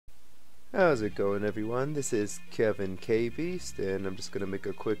How's it going, everyone? This is Kevin K Beast, and I'm just gonna make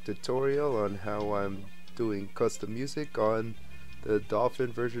a quick tutorial on how I'm doing custom music on the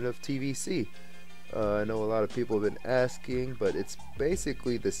Dolphin version of TvC. I know a lot of people have been asking, but it's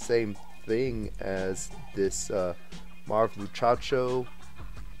basically the same thing as this Marv Muchacho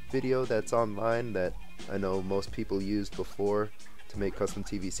video that's online that I know most people used before to make custom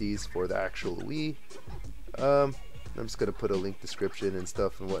TvCs for the actual Wii. I'm just gonna put a link description and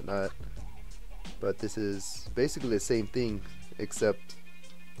stuff and whatnot. But this is basically the same thing except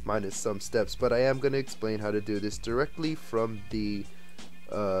minus some steps, but I am going to explain how to do this directly from the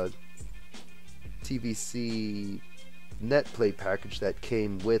TvC NetPlay package that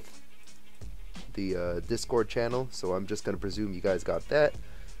came with the Discord channel. So I'm just going to presume you guys got that,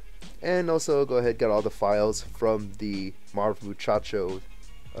 and also go ahead and get all the files from the Marv Muchacho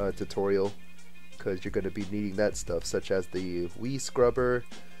tutorial, because you're going to be needing that stuff, such as the Wii scrubber,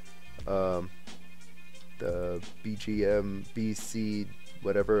 the BGM, BC,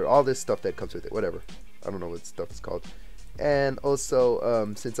 whatever, all this stuff that comes with it, whatever. I don't know what stuff is called. And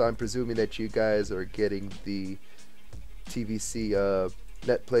also, since I'm presuming that you guys are getting the TvC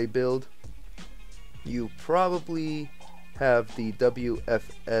NetPlay build, you probably have the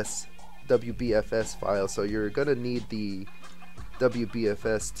wbfs file, so you're gonna need the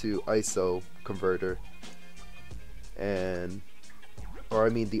wbfs to ISO converter, or I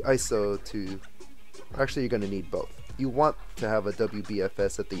mean the ISO to, actually you're going to need both. You want to have a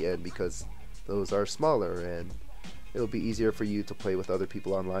wbfs at the end because those are smaller and it'll be easier for you to play with other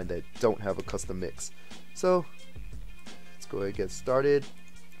people online that don't have a custom mix. So let's go ahead and get started.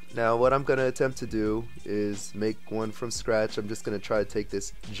 Now what I'm going to attempt to do is make one from scratch. I'm just going to try to take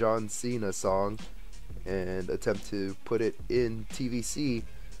this John Cena song and attempt to put it in TvC.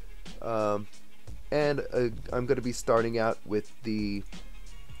 I'm going to be starting out with the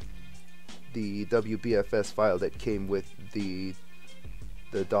wbfs file that came with the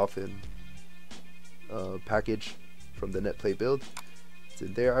Dolphin package from the NetPlay build. It's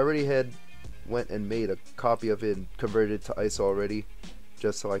in there. I already went and made a copy of it and converted it to ISO already,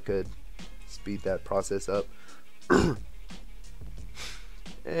 just so I could speed that process up.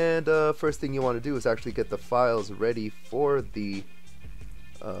 And first thing you want to do is actually get the files ready for the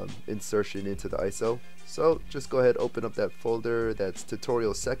insertion into the ISO. So just go ahead, open up that folder that's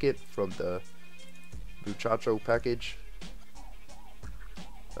tutorial second from the Muchacho package,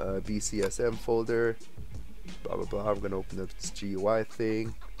 BCSM folder, blah blah blah. I'm gonna open up this GUI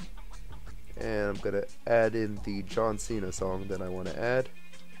thing, and I'm gonna add in the John Cena song that I want to add.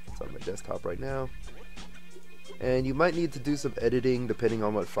 It's on my desktop right now, and you might need to do some editing depending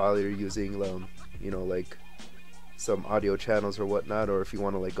on what file you're using. You know, like some audio channels or whatnot, or if you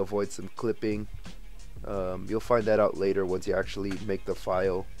want to like avoid some clipping. You'll find that out later once you actually make the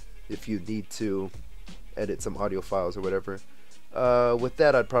file, if you need to edit some audio files or whatever. With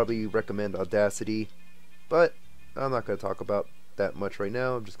that, I'd probably recommend Audacity, but I'm not going to talk about that much right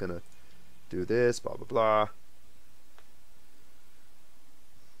now. I'm just going to do this, blah blah blah.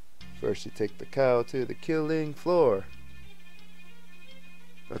 First you take the cow to the killing floor.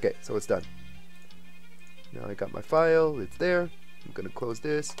 Okay, so it's done. Now I got my file, it's there. I'm going to close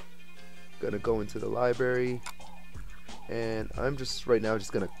this. Gonna go into the library, and I'm just right now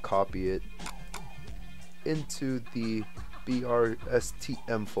just gonna copy it into the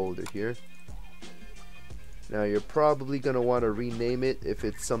brstm folder here. Now you're probably gonna want to rename it if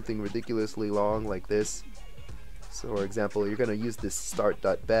it's something ridiculously long like this. So for example, you're gonna use this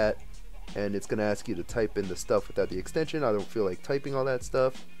start.bat, and it's gonna ask you to type in the stuff without the extension. I don't feel like typing all that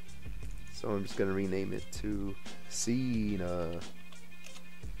stuff, so I'm just gonna rename it to Cena.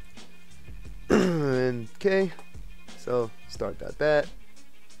 Okay, so start.bat,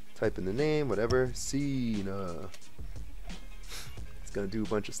 type in the name, whatever, Cena. It's gonna do a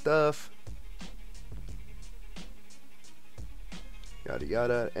bunch of stuff, yada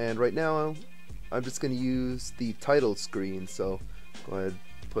yada, and right now I'm just gonna use the title screen. So go ahead,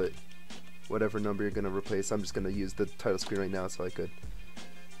 put whatever number you're gonna replace. I'm just gonna use the title screen right now so I could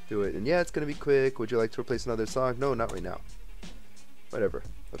do it. And yeah, it's gonna be quick. Would you like to replace another song? No, not right now. Whatever.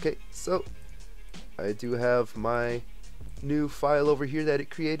 Okay, so I do have my new file over here that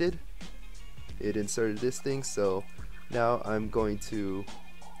it created. It inserted this thing, so now I'm going to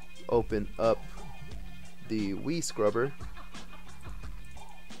open up the Wii scrubber.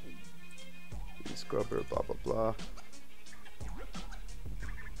 Wii scrubber, blah blah blah.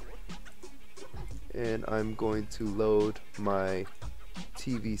 And I'm going to load my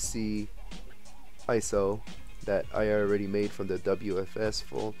TvC ISO that I already made from the WFS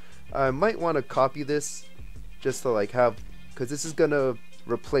folder. I might want to copy this just to like have, because this is gonna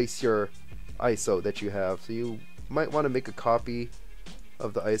replace your ISO that you have. So you might want to make a copy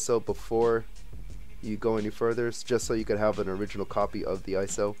of the ISO before you go any further, just so you can have an original copy of the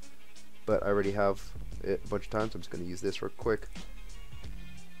ISO. But I already have it a bunch of times. I'm just going to use this real quick.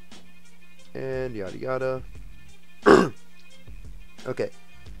 And yada yada. Okay,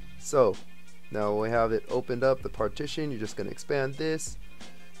 so now we have it opened up, the partition. You're just going to expand this.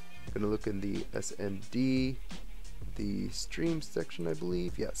 Going to look in the SND, the stream section, I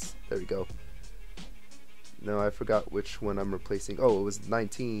believe. Yes, there we go. No, I forgot which one I'm replacing. Oh, it was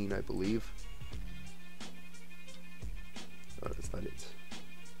 19, I believe. Oh, that's not it.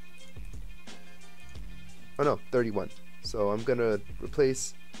 Oh no, 31. So I'm gonna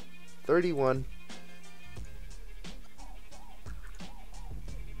replace 31.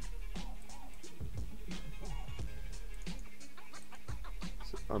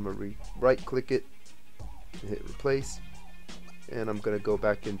 So I'm gonna right click it and hit replace. And I'm gonna go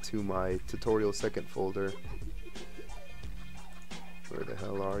back into my tutorial second folder. Where the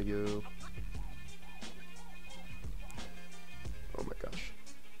hell are you? Oh my gosh.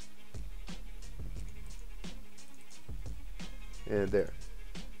 And there,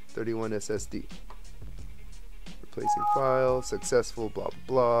 31 SSD. Replacing file, successful, blah blah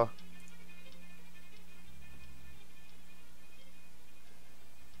blah.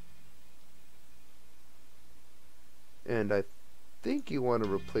 And I think you want to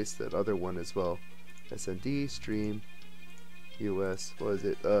replace that other one as well. SND, stream, US, what is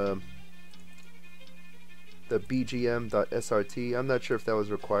it? The bgm.srt. I'm not sure if that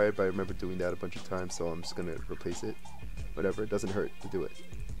was required, but I remember doing that a bunch of times, so I'm just gonna replace it. Whatever, it doesn't hurt to do it.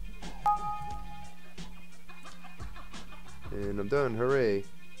 And I'm done, hooray.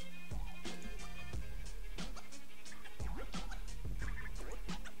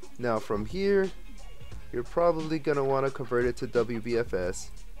 Now from here, you're probably gonna want to convert it to wbfs.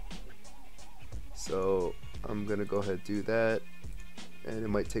 So I'm gonna go ahead and do that, and it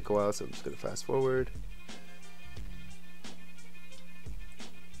might take a while, so I'm just gonna fast forward.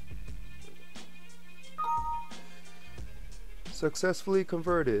 Successfully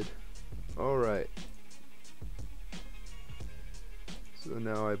converted. Alright. So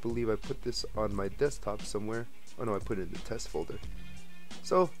now I believe I put this on my desktop somewhere. Oh no, I put it in the test folder.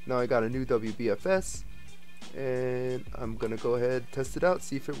 So now I got a new wbfs, and I'm gonna go ahead and test it out,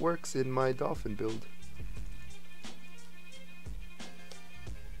 see if it works in my Dolphin build.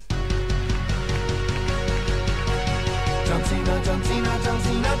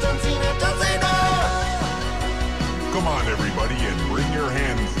 Come on, everybody, and bring your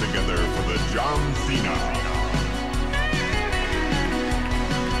hands together for the John Cena.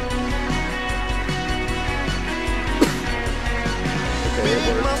 Okay,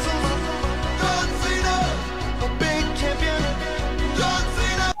 it worked.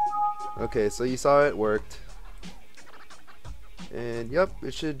 Okay, so you saw it worked. And yep,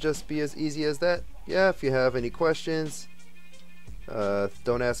 it should just be as easy as that. Yeah, if you have any questions,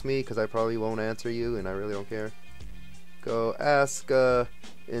 don't ask me, because I probably won't answer you, and I really don't care. Go ask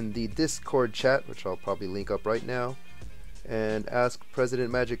in the Discord chat, which I'll probably link up right now, and ask President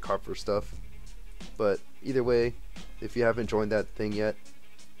Magic Carp for stuff. But either way, if you haven't joined that thing yet,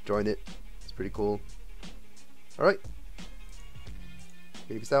 join it. It's pretty cool. Alright.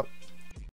 Peace out.